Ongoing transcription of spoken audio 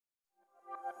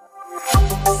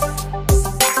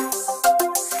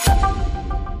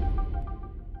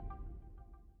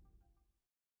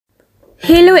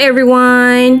Hello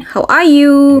everyone, how are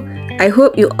you? I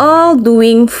hope you all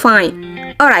doing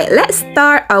fine. Alright, let's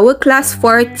start our class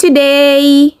for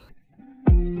today.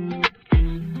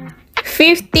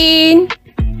 15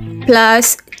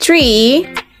 plus 3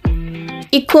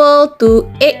 equal to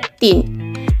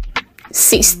 18.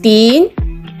 16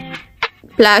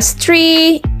 plus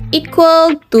 3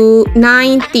 equal to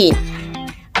 19.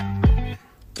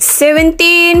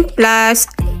 17 plus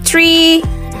 3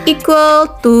 equal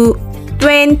to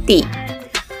 20.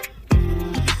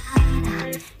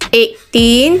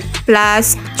 18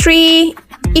 plus 3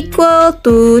 equal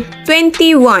to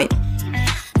 21.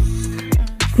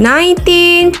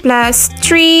 19 plus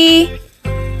 3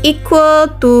 equal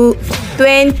to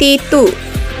 22.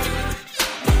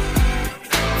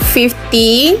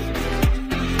 15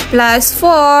 plus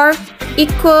 4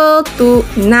 equal to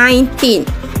 19.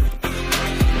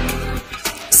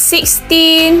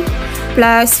 16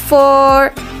 plus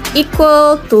 4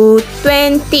 equal to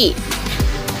 20.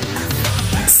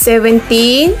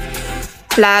 17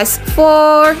 plus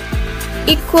 4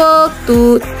 equal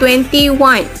to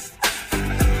 21.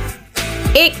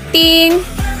 18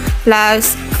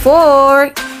 plus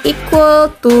 4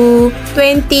 equal to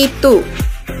 22.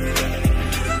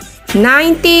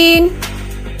 19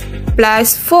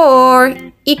 plus 4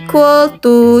 equal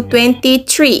to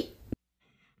 23.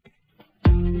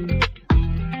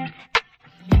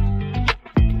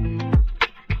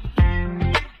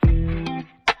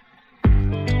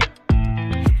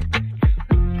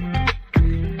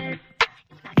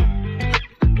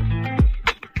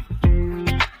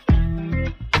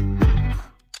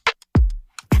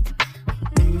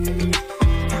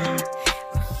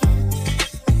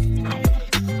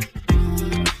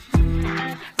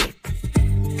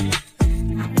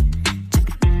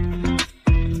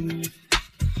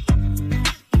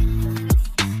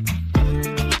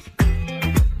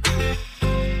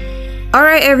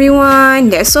 Alright everyone,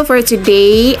 that's all for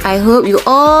today. I hope you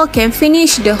all can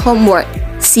finish the homework.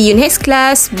 See you next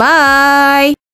class. Bye!